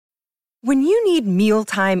When you need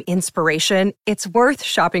mealtime inspiration, it's worth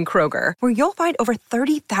shopping Kroger, where you'll find over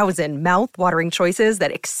 30,000 mouth-watering choices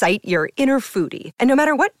that excite your inner foodie. And no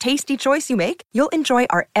matter what tasty choice you make, you'll enjoy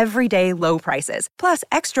our everyday low prices, plus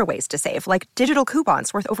extra ways to save, like digital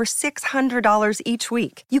coupons worth over $600 each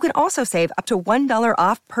week. You can also save up to $1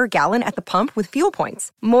 off per gallon at the pump with fuel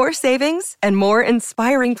points. More savings and more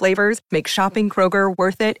inspiring flavors make shopping Kroger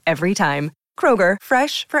worth it every time. Kroger,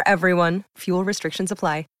 fresh for everyone. Fuel restrictions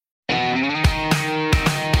apply.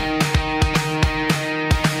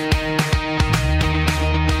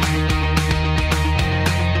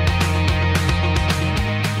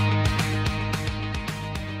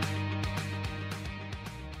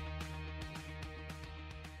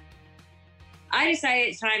 I decided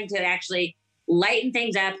it's time to actually lighten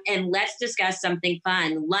things up and let's discuss something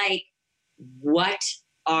fun, like what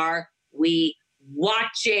are we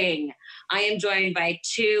watching? I am joined by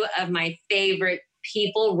two of my favorite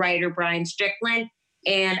people, writer Brian Strickland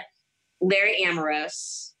and Larry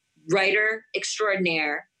Amoros, writer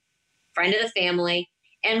extraordinaire, friend of the family,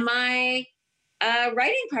 and my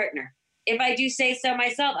writing partner, if I do say so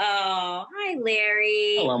myself. Oh, hi,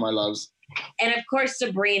 Larry. Hello, my loves. And of course,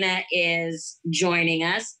 Sabrina is joining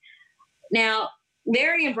us. Now,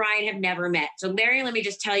 Larry and Brian have never met. So Larry, let me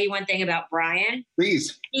just tell you one thing about Brian.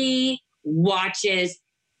 Please. He watches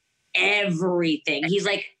everything. He's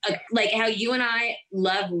like how you and I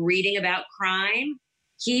love reading about crime.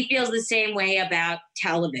 He feels the same way about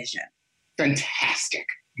television. Fantastic.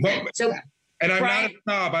 So, and I'm Brian, not a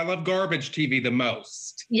snob. I love garbage TV the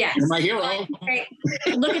most. Yes. You're my hero. Okay.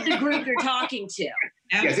 Look at the group you're talking to.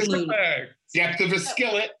 Absolutely. Depth of a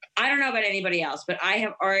skillet. I don't know about anybody else, but I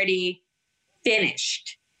have already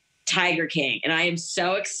finished Tiger King. And I am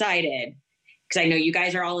so excited because I know you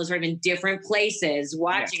guys are all sort of in different places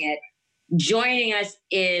watching it. Joining us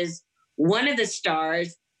is one of the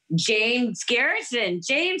stars, James Garrison.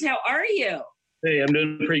 James, how are you? Hey, I'm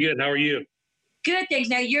doing pretty good. How are you? Good, thanks.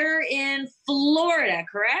 Now, you're in Florida,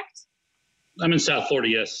 correct? I'm in South Florida,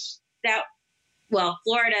 yes. Well,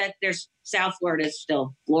 Florida, there's South Florida is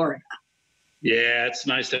still Florida. Yeah, it's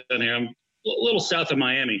nice down here. I'm a little south of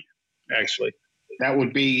Miami, actually. That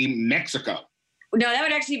would be Mexico. No, that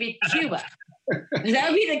would actually be Cuba. That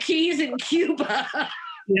would be the Keys in Cuba.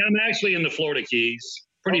 Yeah, I'm actually in the Florida Keys.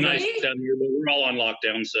 Pretty Okay. nice down here, but we're all on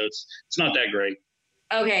lockdown, so it's not that great.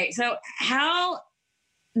 Okay, so how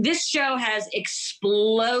this show has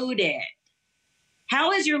exploded.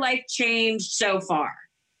 How has your life changed so far?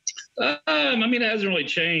 I mean, it hasn't really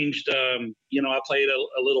changed. I played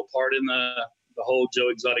a little part in the whole Joe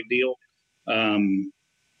Exotic deal.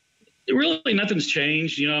 Really, nothing's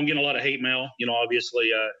changed. I'm getting a lot of hate mail.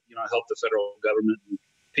 Obviously, I help the federal government. And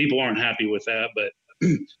people aren't happy with that, but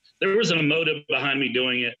there was a motive behind me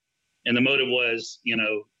doing it, and the motive was,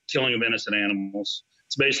 killing of innocent animals.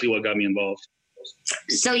 It's basically what got me involved.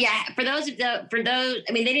 So yeah, for those,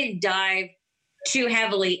 I mean, they didn't dive too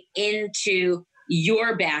heavily into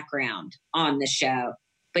your background on the show,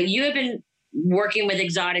 but you have been working with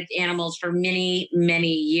exotic animals for many,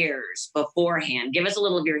 many years beforehand. Give us a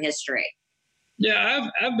little of your history. Yeah,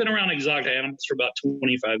 I've been around exotic animals for about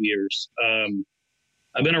 25 years.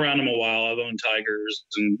 I've been around them a while. I've owned tigers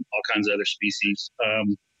and all kinds of other species.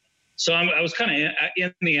 So I was kind of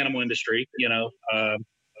in the animal industry, and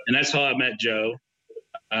that's how I met Joe.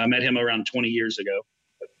 I met him around 20 years ago,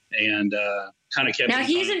 and kind of kept. Now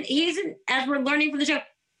he's an as we're learning from the show,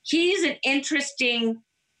 he's an interesting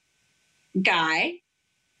guy.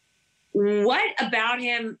 What about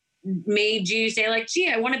him made you say, like, gee,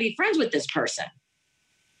 I want to be friends with this person?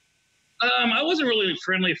 I wasn't really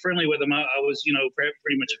friendly with him. I was,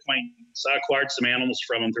 pretty much acquaintance. I acquired some animals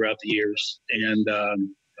from him throughout the years, and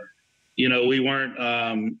we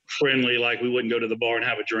weren't friendly. Like, we wouldn't go to the bar and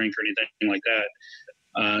have a drink or anything like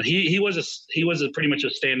that. He was pretty much a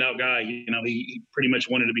standout guy. He pretty much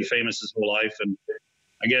wanted to be famous his whole life, and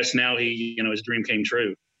I guess now his dream came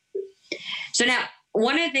true. So now,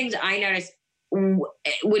 one of the things I noticed,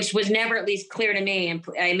 which was never at least clear to me, and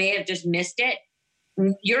I may have just missed it,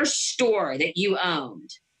 your store that you owned,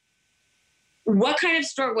 what kind of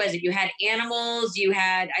store was it? You had animals,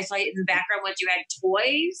 I saw in the background ones, you had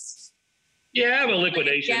toys? Yeah, I have a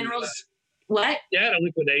liquidation. What? Yeah, I had a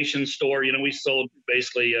liquidation store. We sold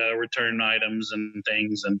basically return items and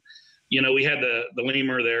things. And, we had the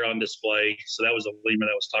lemur there on display. So that was a lemur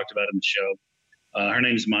that was talked about in the show. Her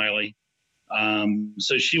name's Miley.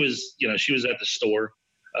 So she was at the store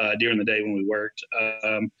during the day when we worked.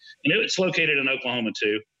 And it's located in Oklahoma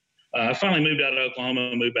too. I finally moved out of Oklahoma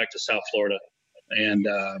and moved back to South Florida. And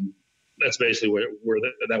that's basically where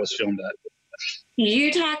that was filmed at.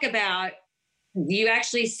 You talk about you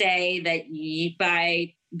actually say that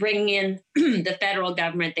by bringing in the federal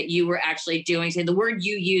government that you were actually doing, so the word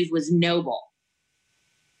you used was noble.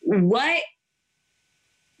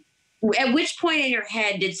 At which point in your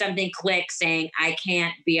head did something click saying, I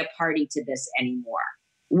can't be a party to this anymore?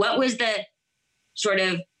 What was the sort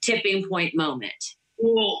of tipping point moment?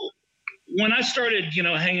 Well, when I started,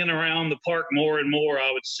 hanging around the park more and more,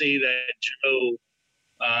 I would see that Joe,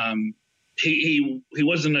 he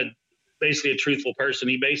wasn't basically a truthful person.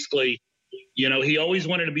 He basically, he always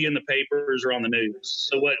wanted to be in the papers or on the news.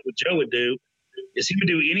 So what Joe would do is he would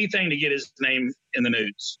do anything to get his name in the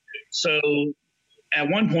news. So at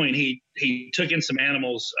one point, he took in some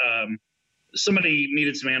animals. Somebody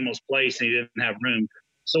needed some animals placed, and he didn't have room.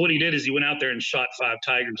 So what he did is he went out there and shot 5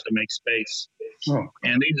 tigers to make space. Oh.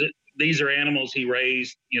 And these are animals he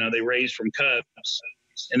raised. They raised from cubs.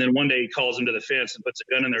 And then one day he calls them to the fence and puts a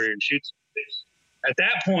gun in their ear and shoots them. At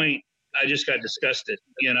that point, I just got disgusted.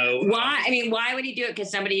 Why? Why would he do it?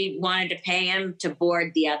 Because somebody wanted to pay him to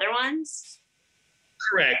board the other ones?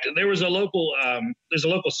 Correct. There was there's a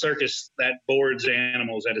local circus that boards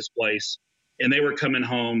animals at his place, and they were coming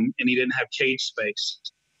home, and he didn't have cage space.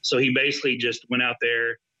 So he basically just went out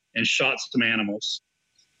there and shot some animals.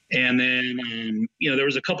 And then, there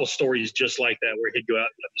was a couple stories just like that where he'd go out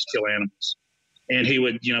and just kill animals. And he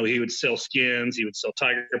would sell skins, he would sell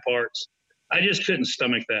tiger parts. I just couldn't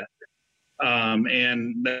stomach that.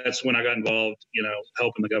 And that's when I got involved,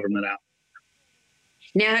 helping the government out.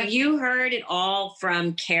 Now, have you heard it all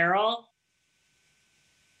from Carol?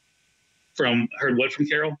 Heard what from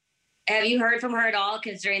Carol? Have you heard from her at all,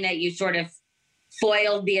 considering that you sort of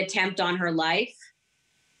foiled the attempt on her life?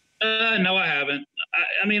 No, I haven't.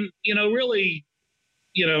 Really,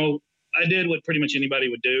 I did what pretty much anybody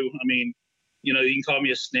would do. You can call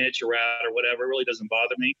me a snitch or rat or whatever. It really doesn't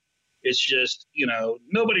bother me. It's just,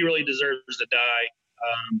 nobody really deserves to die,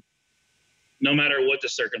 no matter what the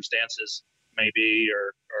circumstances may be,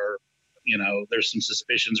 or there's some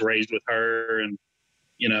suspicions raised with her. And,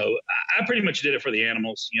 I pretty much did it for the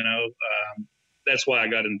animals, that's why I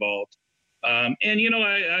got involved. I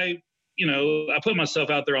put myself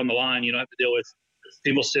out there on the line. I have to deal with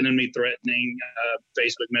people sending me threatening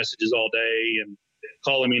Facebook messages all day and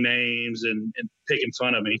calling me names and picking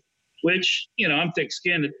fun of me, which, I'm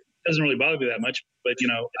thick-skinned. It doesn't really bother me that much, but,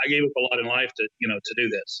 I gave up a lot in life to do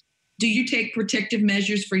this. Do you take protective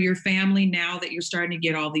measures for your family now that you're starting to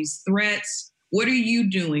get all these threats? What are you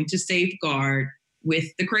doing to safeguard with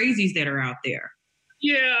the crazies that are out there?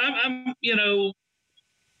 Yeah,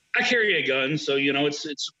 I carry a gun, so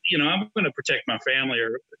it's I'm going to protect my family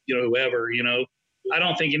or whoever. I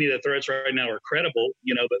don't think any of the threats right now are credible.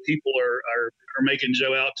 But people are making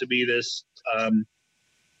Joe out to be this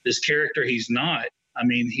this character he's not.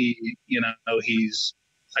 He's.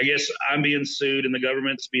 I guess I'm being sued, and the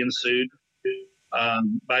government's being sued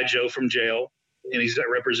by Joe from jail, and he's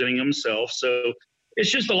representing himself. So it's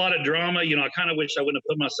just a lot of drama. I kind of wish I wouldn't have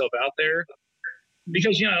put myself out there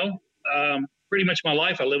because pretty much my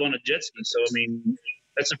life I live on a jet ski. So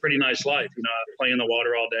that's a pretty nice life. I play in the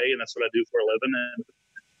water all day, and that's what I do for a living.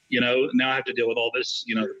 And now I have to deal with all this.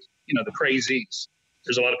 The crazies.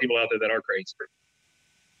 There's a lot of people out there that are crazy.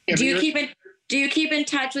 Do you keep in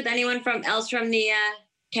touch with anyone else from the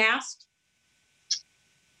cast?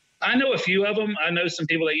 I know a few of them. I know some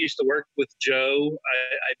people that used to work with Joe.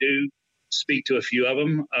 I do speak to a few of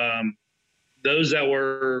them. Those that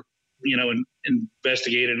were,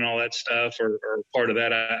 investigated and all that stuff or part of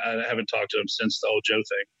that, I haven't talked to them since the whole Joe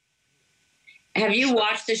thing. Have you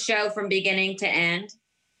watched the show from beginning to end?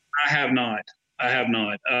 I have not.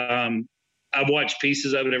 I've watched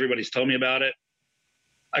pieces of it. Everybody's told me about it.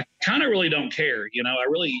 I kind of really don't care. I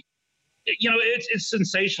really, it's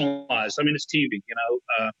sensationalized. It's TV,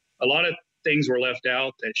 a lot of things were left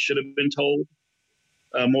out that should have been told.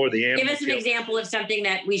 More of the animals. Give us an example of something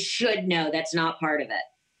that we should know that's not part of it.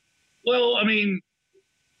 Well,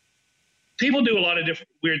 people do a lot of different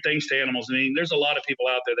weird things to animals. There's a lot of people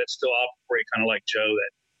out there that still operate kind of like Joe,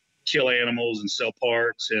 that kill animals and sell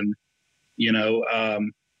parts. And,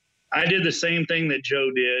 I did the same thing that Joe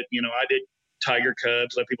did. I did tiger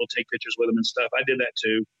cubs, let people take pictures with them and stuff. I did that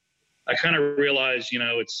too. I kind of realized,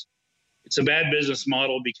 it's a bad business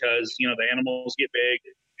model because, the animals get big.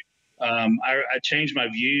 I changed my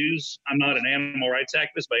views. I'm not an animal rights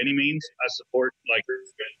activist by any means. I support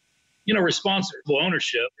responsible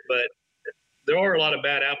ownership, but there are a lot of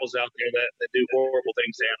bad apples out there that do horrible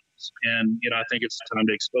things to animals. And, I think it's time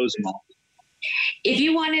to expose them all. If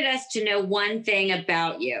you wanted us to know one thing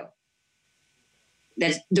about you,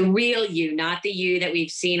 that's the real you, not the you that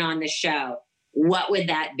we've seen on the show, what would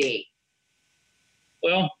that be?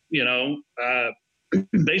 Well,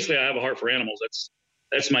 basically I have a heart for animals.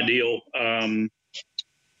 That's my deal. I'm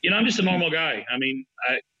just a normal guy. I mean,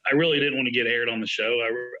 I really didn't want to get aired on the show.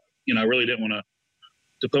 I really didn't want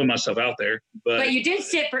to put myself out there, but you did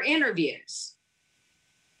sit for interviews.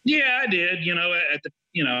 Yeah, I did.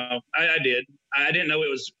 I did. I didn't know it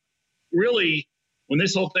was really, when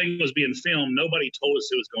this whole thing was being filmed, nobody told us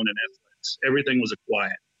it was going to Netflix. Everything was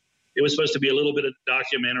quiet. It was supposed to be a little bit of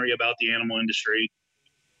documentary about the animal industry.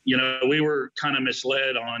 We were kind of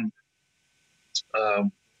misled on,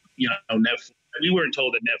 Netflix. We weren't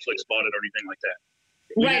told that Netflix bought it or anything like that.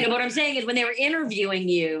 Right. And what I'm saying is when they were interviewing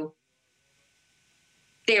you,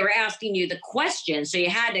 they were asking you the question. So you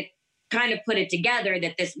had to kind of put it together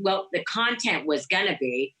that the content was going to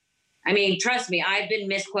be. I mean, trust me, I've been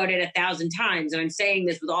misquoted 1,000 times, and I'm saying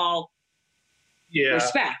this with all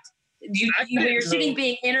respect. When you're sitting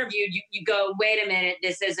being interviewed, you go, wait a minute,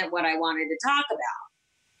 this isn't what I wanted to talk about.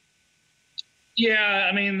 Yeah,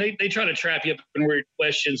 I mean, they try to trap you up in weird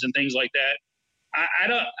questions and things like that.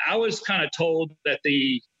 I was kind of told that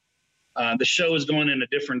the show is going in a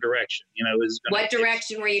different direction. What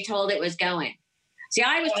direction were you told it was going? See,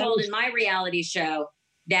 I was told in my reality show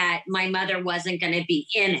that my mother wasn't going to be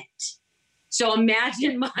in it. So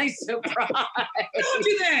imagine my surprise. Who told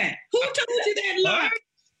you that? Who told you that, Lark?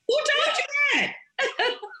 Who told you that?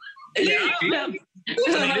 Who told you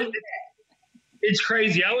that? It's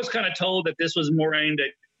crazy. I was kind of told that this was more aimed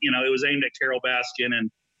at, it was aimed at Carole Baskin and,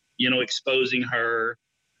 exposing her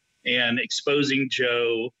and exposing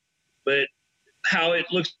Joe. But how it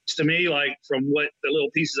looks to me, like from what the little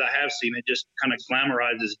pieces I have seen, it just kind of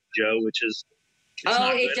glamorizes Joe, which is.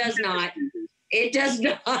 It does not. It does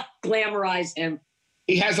not glamorize him.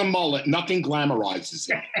 He has a mullet. Nothing glamorizes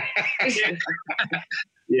him.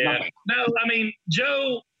 Yeah. No, I mean,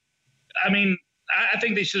 Joe, I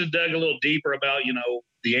think they should have dug a little deeper about,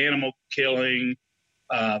 the animal killing,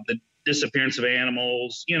 the disappearance of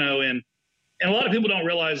animals, and a lot of people don't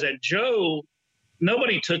realize that Joe,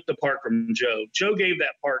 nobody took the park from Joe. Joe gave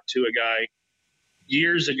that park to a guy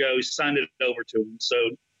years ago. He signed it over to him. So,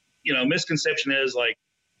 misconception is like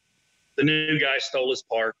the new guy stole his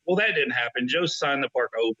park. Well, that didn't happen. Joe signed the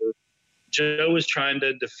park over. Joe was trying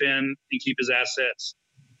to defend and keep his assets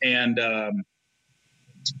and,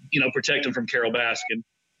 protect him from Carole Baskin.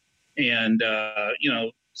 And,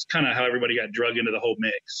 it's kind of how everybody got drug into the whole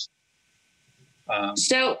mix.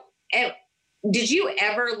 Did you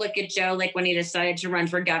ever look at Joe, like when he decided to run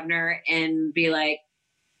for governor, and be like,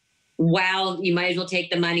 wow, you might as well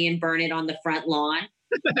take the money and burn it on the front lawn?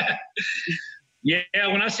 Yeah,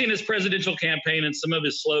 when I seen his presidential campaign and some of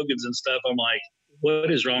his slogans and stuff, I'm like,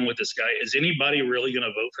 what is wrong with this guy? Is anybody really going to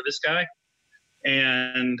vote for this guy?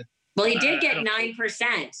 And well, he did get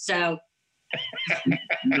 9%. So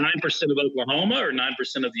 9% of Oklahoma or 9%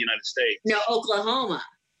 of the United States? No, Oklahoma.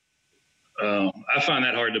 Oh, I find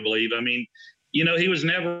that hard to believe. I mean, he was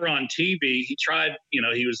never on TV. He tried,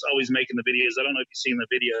 he was always making the videos. I don't know if you've seen the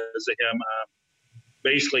videos of him.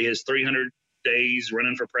 Basically, his 300 days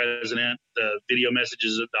running for president, the video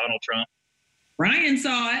messages of Donald Trump. Ryan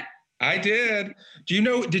saw it. I did.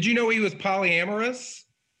 Did you know he was polyamorous?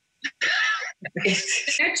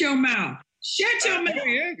 Shut your mouth. Shut your mouth.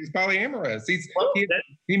 Yeah, he's polyamorous.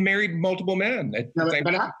 He married multiple men.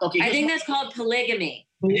 I think that's called polygamy.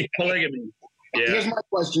 Polygamy. Yeah. Here's my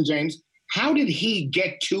question, James. How did he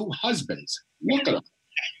get 2 husbands? Look at him.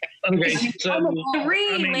 Okay, so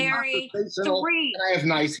 3, Larry. 3. I have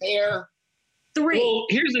nice hair. 3. Well,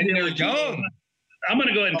 here's the deal. They're young. I'm going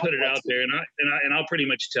to go ahead and put it out there, and I'll pretty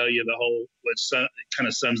much tell you the whole, kind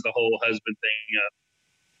of sums the whole husband thing up.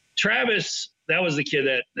 Travis, that was the kid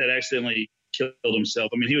that accidentally killed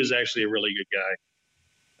himself. I mean, he was actually a really good guy.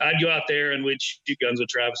 I'd go out there and we'd shoot guns with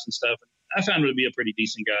Travis and stuff. I found him to be a pretty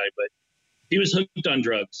decent guy, but he was hooked on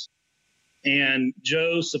drugs. And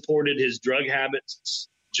Joe supported his drug habits.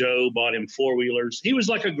 Joe bought him 4-wheelers. He was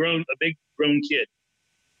like a big grown kid.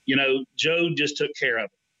 Joe just took care of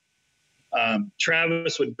him.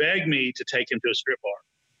 Travis would beg me to take him to a strip bar,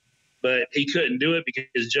 but he couldn't do it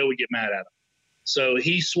because Joe would get mad at him. So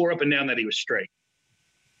he swore up and down that he was straight.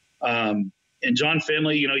 And John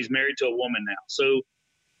Finley, he's married to a woman now. So,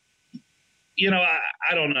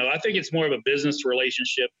 I don't know. I think it's more of a business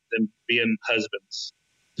relationship than being husbands.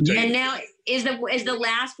 And now is the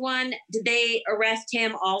last one, did they arrest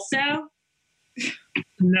him also?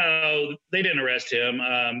 No, they didn't arrest him.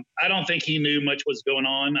 I don't think he knew much was going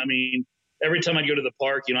on. I mean, every time I go to the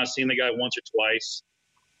park, I've seen the guy once or twice.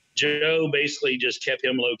 Joe basically just kept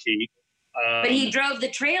him low key. But he drove the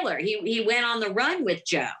trailer. He went on the run with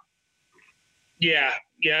Joe. Yeah.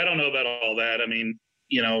 I don't know about all that. I mean,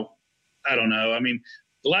 I don't know. I mean,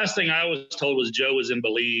 the last thing I was told was Joe was in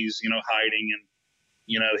Belize, hiding,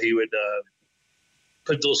 and he would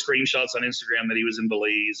put little screenshots on Instagram that he was in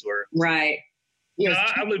Belize. Or right.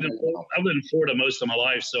 I've lived in Florida most of my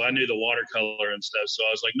life, so I knew the watercolor and stuff. So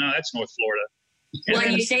I was like, no, that's North Florida.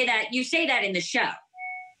 Well, you say that in the show.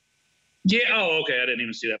 Yeah. Oh, okay. I didn't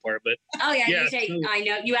even see that part, but you say, I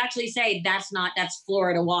know. You actually say that's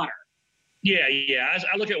Florida water. Yeah.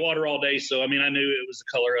 I look at water all day, so I mean, I knew it was the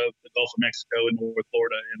color of the Gulf of Mexico in North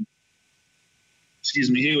Florida, and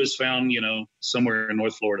he was found, somewhere in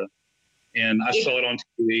North Florida, and I saw it on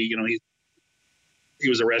TV. He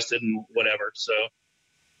was arrested and whatever. So,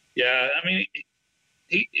 yeah, I mean,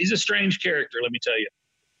 he's a strange character, let me tell you.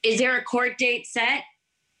 Is there a court date set?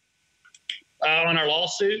 On our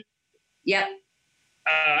lawsuit? Yep.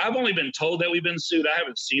 I've only been told that we've been sued. I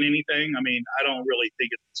haven't seen anything. I mean, I don't really think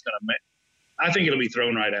it's going to I think it'll be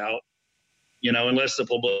thrown right out, unless the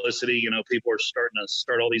publicity, people are starting to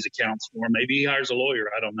start all these accounts for him. Maybe he hires a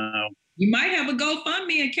lawyer. I don't know. You might have a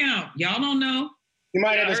GoFundMe account. Y'all don't know. You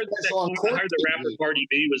might have I heard the rapper Cardi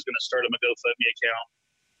B was going to start him a GoFundMe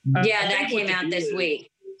account. Yeah, that came out this week.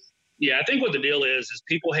 Yeah, I think what the deal is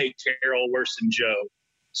people hate Carol worse than Joe.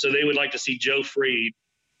 So they would like to see Joe freed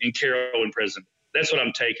and Carol in prison. That's what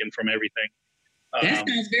I'm taking from everything. That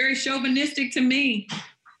sounds very chauvinistic to me.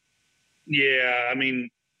 Yeah, I mean,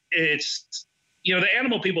 it's, the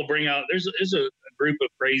animal people bring out, there's a group of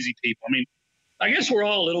crazy people. I mean, I guess we're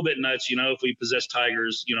all a little bit nuts, if we possess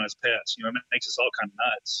tigers, as pets. It makes us all kind of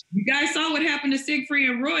nuts. You guys saw what happened to Siegfried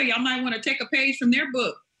and Roy. Y'all might want to take a page from their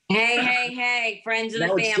book. Hey, friends of the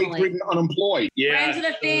family. Siegfried and unemployed. Yeah. Friends of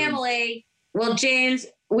the family. Well, James,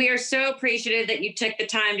 we are so appreciative that you took the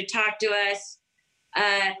time to talk to us.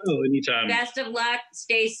 Anytime. Best of luck.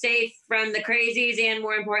 Stay safe from the crazies and,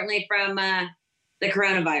 more importantly, from the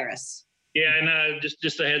coronavirus. Yeah, and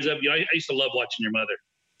just a heads up, I used to love watching your mother.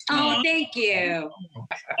 Oh, thank you.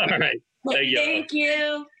 All right. Thank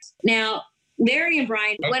you. Now, Larry and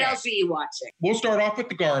Brian, what else are you watching? We'll start off with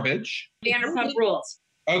the garbage. Vanderpump Rules.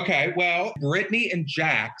 Okay, well, Brittany and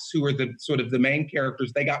Jax, who are the sort of the main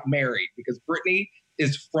characters, they got married because Brittany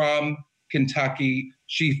is from Kentucky.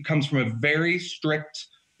 She comes from a very strict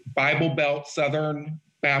Bible Belt Southern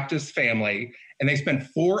Baptist family, and they spent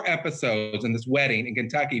 4 episodes in this wedding in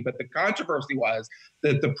Kentucky. But the controversy was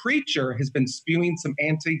that the preacher has been spewing some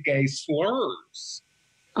anti-gay slurs.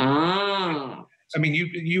 Ah. I mean,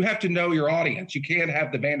 you have to know your audience. You can't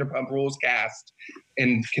have the Vanderpump Rules cast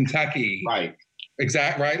in Kentucky. Right.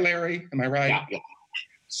 Right, Larry? Am I right? Yeah.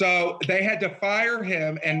 So they had to fire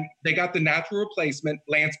him, and they got the natural replacement,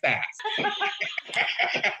 Lance Bass.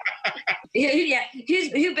 Yeah,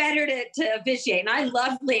 who better to officiate? And I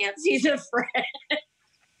love Lance. He's a friend.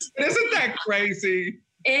 Isn't that crazy?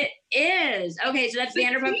 It is. Okay, so that's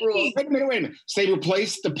Vanderpump Rules. Wait a minute. So they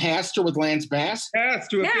replaced the pastor with Lance Bass? Yes,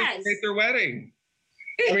 to officiate their wedding.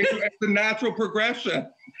 I mean, it's the natural progression.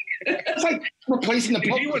 It's like replacing the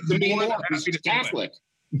Pope with the more than who's happy to do Catholic.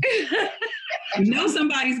 You know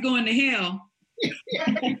somebody's going to hell.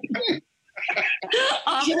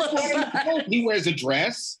 He wears a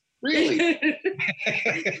dress. Really?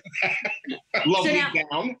 Lovely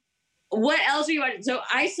gown. What else are you watching? So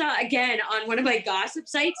I saw, again, on one of my gossip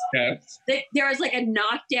sites, that there was like a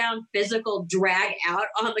knockdown physical drag out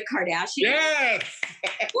on the Kardashians. Yes!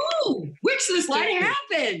 Ooh, which sister? What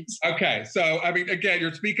happened? Okay, so, I mean, again,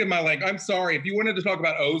 you're speaking my language. I'm sorry. If you wanted to talk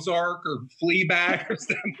about Ozark or Fleabag or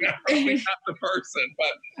something, I'm probably not the person.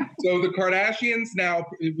 But so the Kardashians now,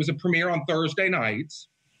 it was a premiere on Thursday night,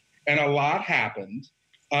 and a lot happened.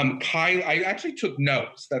 Kylie, I actually took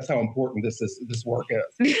notes. That's how important this work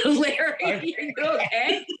is. Larry, are you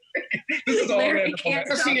okay? This is all Larry can't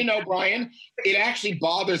Just so you know, Brian, it actually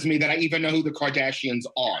bothers me that I even know who the Kardashians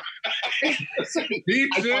are. Me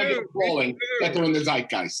I too. find it appalling that they're in the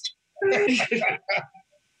zeitgeist.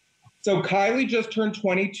 So Kylie just turned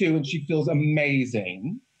 22 and she feels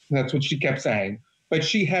amazing. That's what she kept saying. But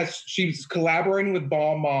she's collaborating with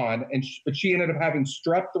Balmain, but she ended up having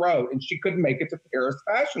strep throat and she couldn't make it to Paris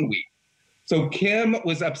Fashion Week. So Kim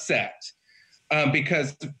was upset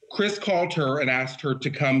because Chris called her and asked her to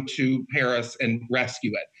come to Paris and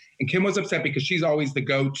rescue it. And Kim was upset because she's always the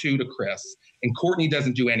go-to to Chris, and Kourtney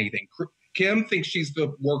doesn't do anything. Kim thinks she's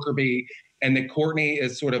the worker bee, and that Kourtney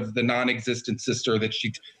is sort of the non-existent sister, that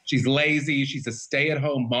she's lazy, she's a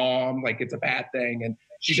stay-at-home mom, like it's a bad thing, and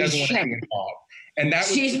she doesn't want to be involved. And that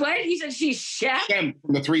she's what? He said she's chef? Shem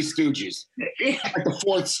from the Three Stooges. Like the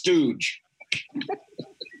fourth stooge.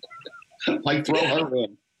 Like throw her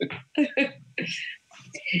in.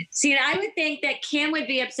 See, I would think that Kim would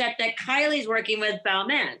be upset that Kylie's working with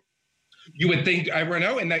Balmain. You would think, I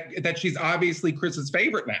know, and that she's obviously Chris's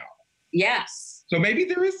favorite now. Yes. So maybe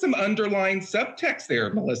there is some underlying subtext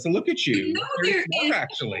there, Melissa. Look at you. You know there is,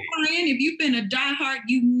 actually. Brian, if you've been a diehard,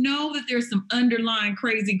 you know that there's some underlying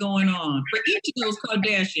crazy going on for each of those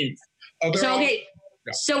Kardashians. Oh,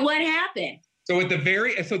 So what happened? So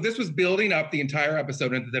so this was building up the entire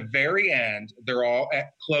episode, and at the very end, they're all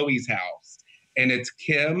at Khloe's house, and it's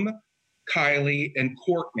Kim, Kylie, and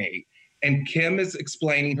Kourtney. And Kim is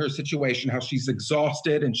explaining her situation, how she's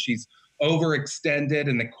exhausted and she's overextended,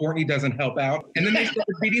 and that Kourtney doesn't help out. And then they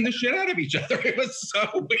started beating the shit out of each other. It was so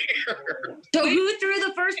weird. So who threw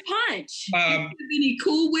the first punch? Any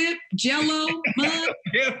Cool Whip, Jello, mud?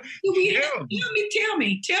 Tell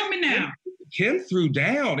me now. Kim threw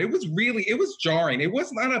down. It was jarring. It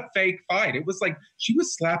was not a fake fight. It was like she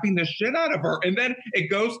was slapping the shit out of her. And then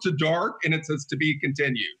it goes to dark and it says to be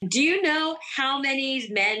continued. Do you know how many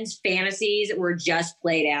men's fantasies were just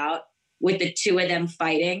played out with the two of them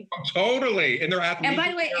fighting? Oh, totally. And they're athletes. And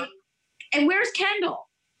by the way, and where's Kendall?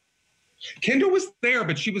 Kendall was there,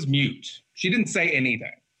 but she was mute. She didn't say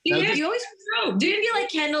anything. Yeah, you always know. Do you feel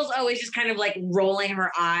like Kendall's always just kind of like rolling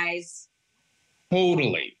her eyes?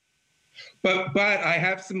 Totally. But I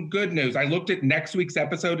have some good news. I looked at next week's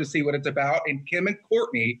episode to see what it's about, and Kim and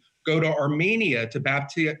Kourtney go to Armenia to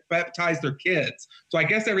baptize their kids. So I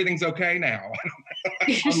guess everything's okay now.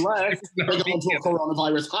 Unless they're going to a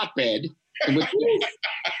coronavirus hotbed.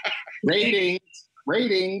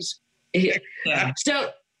 Ratings. Yeah.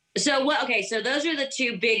 So what? Okay, so those are the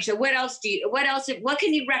two big. So what else? What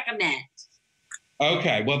can you recommend?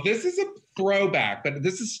 Okay, well, this is a throwback, but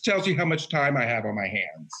tells you how much time I have on my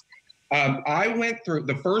hands. I went through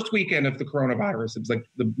the first weekend of the coronavirus. It was like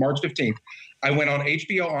the March 15th. I went on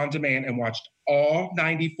HBO On Demand and watched all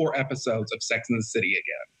 94 episodes of Sex and the City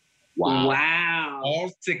again. Wow.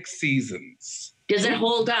 All 6 seasons. Does it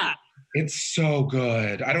hold up? It's so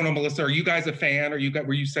good. I don't know, Melissa, are you guys a fan? Were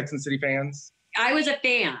you Sex and the City fans? I was a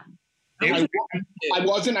fan. I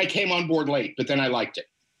wasn't. I came on board late, but then I liked it.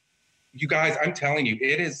 You guys, I'm telling you,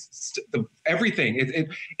 it is everything.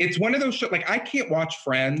 It's one of those shows, like I can't watch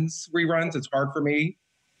Friends reruns. It's hard for me.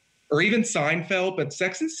 Or even Seinfeld, but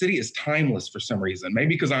Sex and the City is timeless for some reason.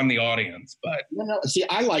 Maybe because I'm the audience, but. No. See,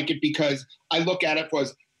 I like it because I look at it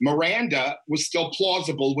as Miranda was still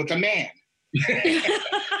plausible with a man.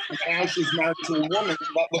 Now she's married to a woman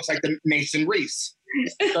that looks like the Mason Reese.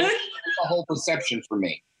 So it's a whole perception for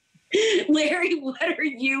me. Larry, what are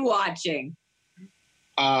you watching?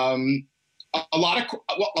 A lot of,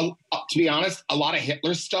 to be honest, a lot of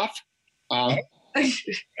Hitler stuff. I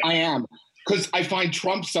am, because I find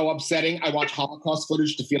Trump so upsetting. I watch Holocaust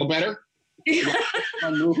footage to feel better.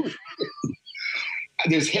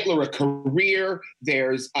 There's Hitler, a career.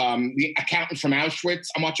 There's the accountant from Auschwitz.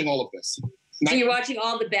 I'm watching all of this. So you're watching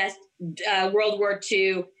all the best World War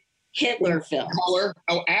II Hitler films. Color.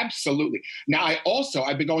 Oh, absolutely. Now,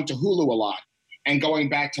 I've been going to Hulu a lot. And going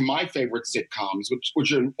back to my favorite sitcoms,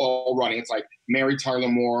 which are all running, it's like Mary Tyler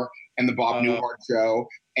Moore and the Bob Newhart Show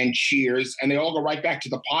and Cheers, and they all go right back to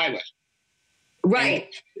the pilot. Right.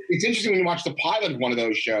 And it's interesting when you watch the pilot of one of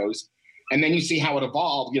those shows, and then you see how it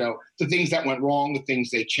evolved, the things that went wrong, the things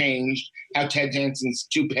they changed, how Ted Danson's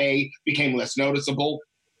toupee became less noticeable.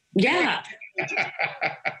 Yeah.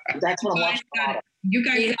 That's what I'm watching. You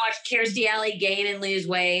guys watch Kirstie Alley gain and lose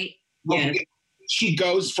weight? Yeah. She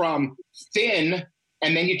goes from thin,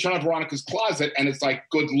 and then you turn on Veronica's Closet, and it's like,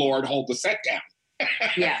 good Lord, hold the set down.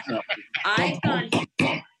 Yeah. I've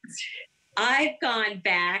gone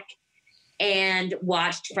back and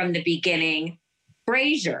watched from the beginning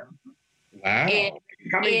Frasier. Wow.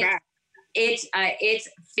 Coming back. It's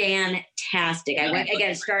fantastic.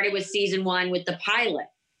 I started with season 1 with the pilot.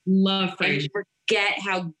 Love Frasier. And you forget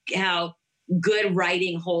how good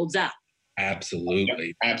writing holds up.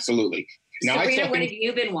 Absolutely. Absolutely. Now, Sabrina, what have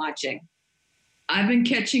you been watching? I've been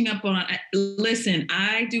catching up on, listen,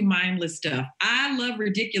 I do mindless stuff. I love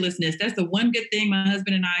ridiculousness. That's the one good thing my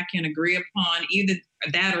husband and I can agree upon, either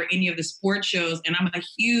that or any of the sports shows. And I'm a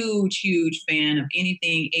huge, huge fan of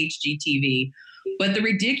anything HGTV. But the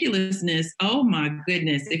ridiculousness, oh my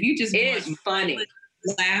goodness. If you just it is funny.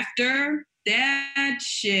 Laughter, that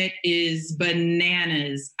shit is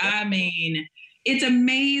bananas. I mean, it's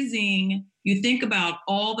amazing. You think about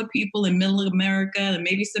all the people in middle America and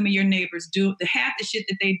maybe some of your neighbors do half the shit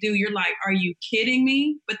that they do. You're like, are you kidding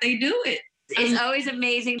me? But they do it. It's always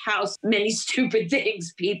amazing how many stupid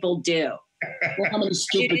things people do. Well, how many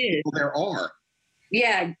stupid people there are.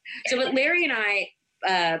 Yeah. So but Larry and I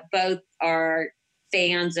both are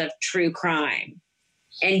fans of true crime.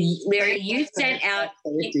 And Larry, you sent out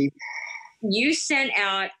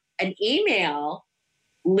an email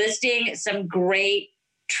listing some great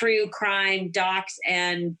true crime docs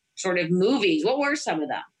and sort of movies. What were some of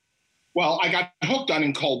them? Well, I got hooked on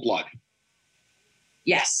In Cold Blood.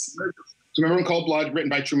 Yes. So remember In Cold Blood, written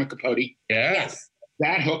by Truman Capote? Yes.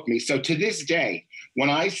 That hooked me. So to this day, when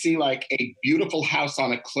I see like a beautiful house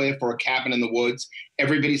on a cliff or a cabin in the woods,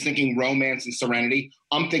 everybody's thinking romance and serenity.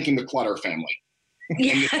 I'm thinking the Clutter family.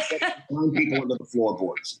 Yeah. And people into the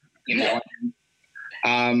floorboards, you know.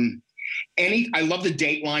 I love the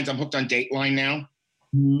Datelines. I'm hooked on Dateline now.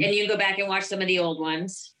 And you can go back and watch some of the old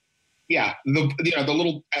ones. Yeah, the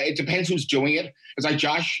little. It depends who's doing it. Because like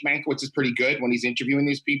Josh Mankiewicz is pretty good when he's interviewing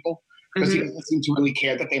these people because he doesn't seem to really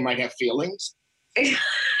care that they might have feelings. You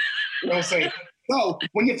know, say, so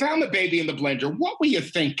when you found the baby in the blender, what were you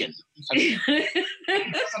thinking? He doesn't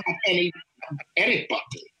have any edit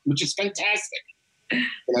button, which is fantastic. You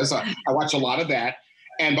know, so I watch a lot of that.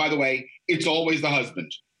 And by the way, it's always the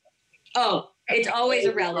husband. Oh, it's always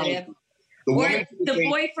a relative. Or the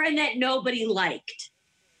boyfriend that nobody liked.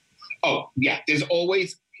 Oh, yeah. There's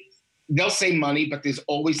always, they'll say money, but there's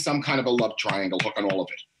always some kind of a love triangle hook on all of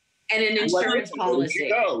it. And an insurance policy.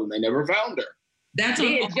 No, they never found her.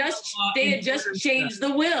 They had just changed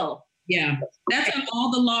the will. Yeah, that's on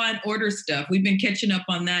all the Law and Order stuff. We've been catching up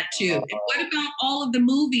on that too. And what about all of the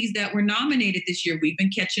movies that were nominated this year? We've been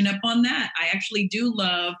catching up on that. I actually do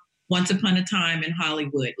love Once Upon a Time in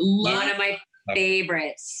Hollywood. One of my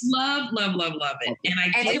favorites. Love it.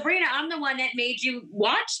 And Sabrina, I'm the one that made you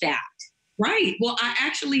watch that. Right. Well, I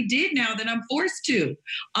actually did now that I'm forced to.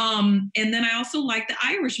 And then I also like The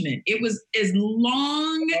Irishman. It was as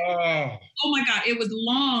long. Oh my God, it was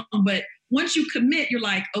long. But once you commit, you're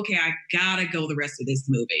like, okay, I gotta go the rest of this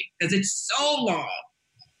movie because it's so long.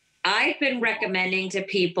 I've been recommending to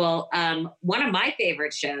people one of my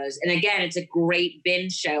favorite shows, and again, it's a great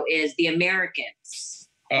binge show, is The Americans.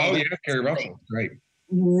 Oh, yeah, Kerry Russell. Great.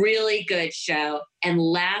 Really good show. And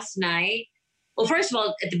last night, well, first of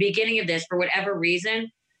all, at the beginning of this, for whatever reason,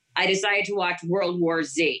 I decided to watch World War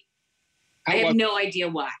Z. I have no idea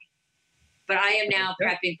why. But I am now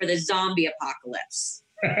prepping for the zombie apocalypse.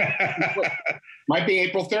 Might be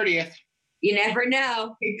April 30th. You never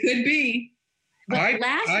know. It could be. But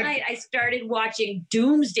last night, I started watching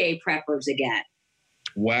Doomsday Preppers again.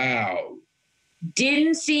 Wow.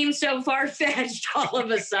 Didn't seem so far-fetched all of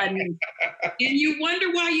a sudden. And you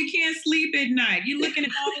wonder why you can't sleep at night. You're looking at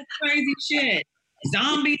all this crazy shit.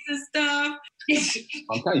 Zombies and stuff.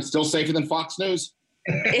 I'm telling you, still safer than Fox News.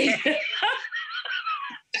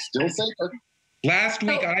 Still safer. Last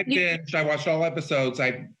week I binged. I watched all episodes.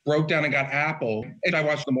 I broke down and got Apple. And I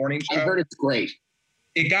watched the morning show. I heard it's great.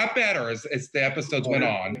 It got better as the episodes went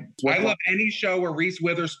on. I love any show where Reese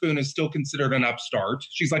Witherspoon is still considered an upstart.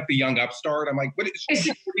 She's like the young upstart. I'm like, what is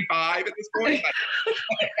she, 45 at this point?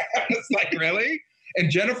 It's like, really?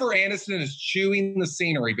 And Jennifer Aniston is chewing the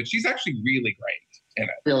scenery, but she's actually really great in it.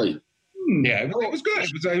 Really? Yeah, it was good.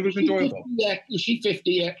 It was enjoyable. Yeah, is she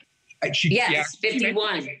 50 yet? Yes,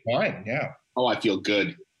 51. Yeah. Oh, I feel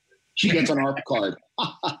good. She gets an ARP card.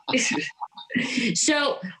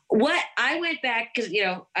 So what I went back because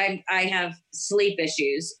I have sleep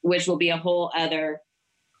issues, which will be a whole other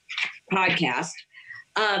podcast.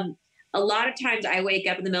 A lot of times I wake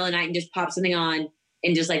up in the middle of the night and just pop something on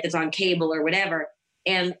and just like that's on cable or whatever.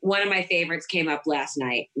 And one of my favorites came up last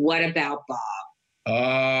night. What About Bob?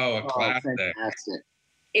 Oh, a classic. Fantastic.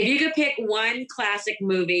 If you could pick one classic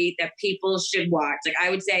movie that people should watch, like I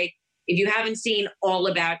would say, if you haven't seen All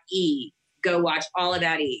About Eve, go watch All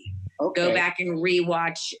About Eve. Okay. Go back and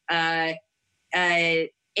rewatch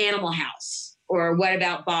Animal House or What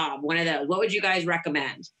About Bob? One of those. What would you guys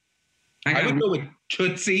recommend? I would go with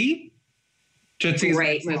Tootsie. Tootsie is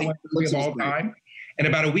great movie of all time. And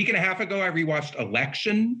about a week and a half ago, I rewatched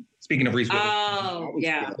Election. Speaking of Reese Witherspoon. Oh,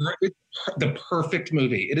 yeah. It's the perfect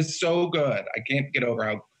movie. It is so good. I can't get over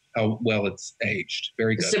how well it's aged.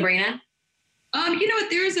 Very good. Sabrina? You know what?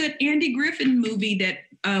 There's an Andy Griffin movie that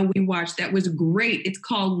we watched that was great. It's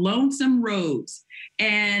called Lonesome Rose.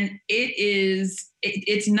 And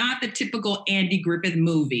it's not the typical Andy Griffin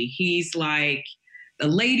movie. He's like the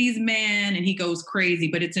ladies' man and he goes crazy,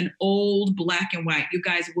 but it's an old black and white. You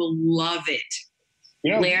guys will love it.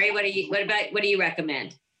 Yeah. Larry, what do you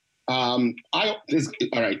recommend? All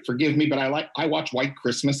right, forgive me, but I watch White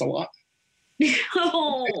Christmas a lot.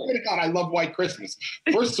 Oh. God, I love White Christmas.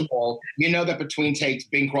 First of all, you know that between takes,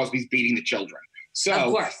 Bing Crosby's beating the children. So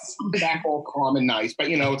of course. Back all calm and nice. But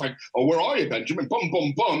it's like, oh, where are you, Benjamin? Boom,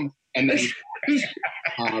 boom, boom. And then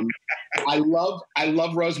I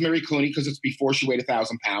love Rosemary Clooney because it's before she weighed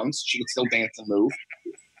 1,000 pounds. She could still dance and move.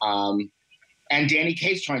 And Danny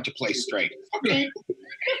Kaye's trying to play straight. Okay.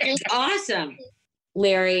 It's awesome.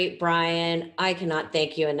 Larry, Brian, I cannot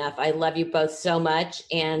thank you enough. I love you both so much.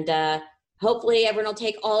 And hopefully everyone will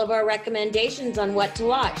take all of our recommendations on what to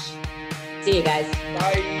watch. See you guys.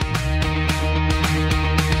 Bye.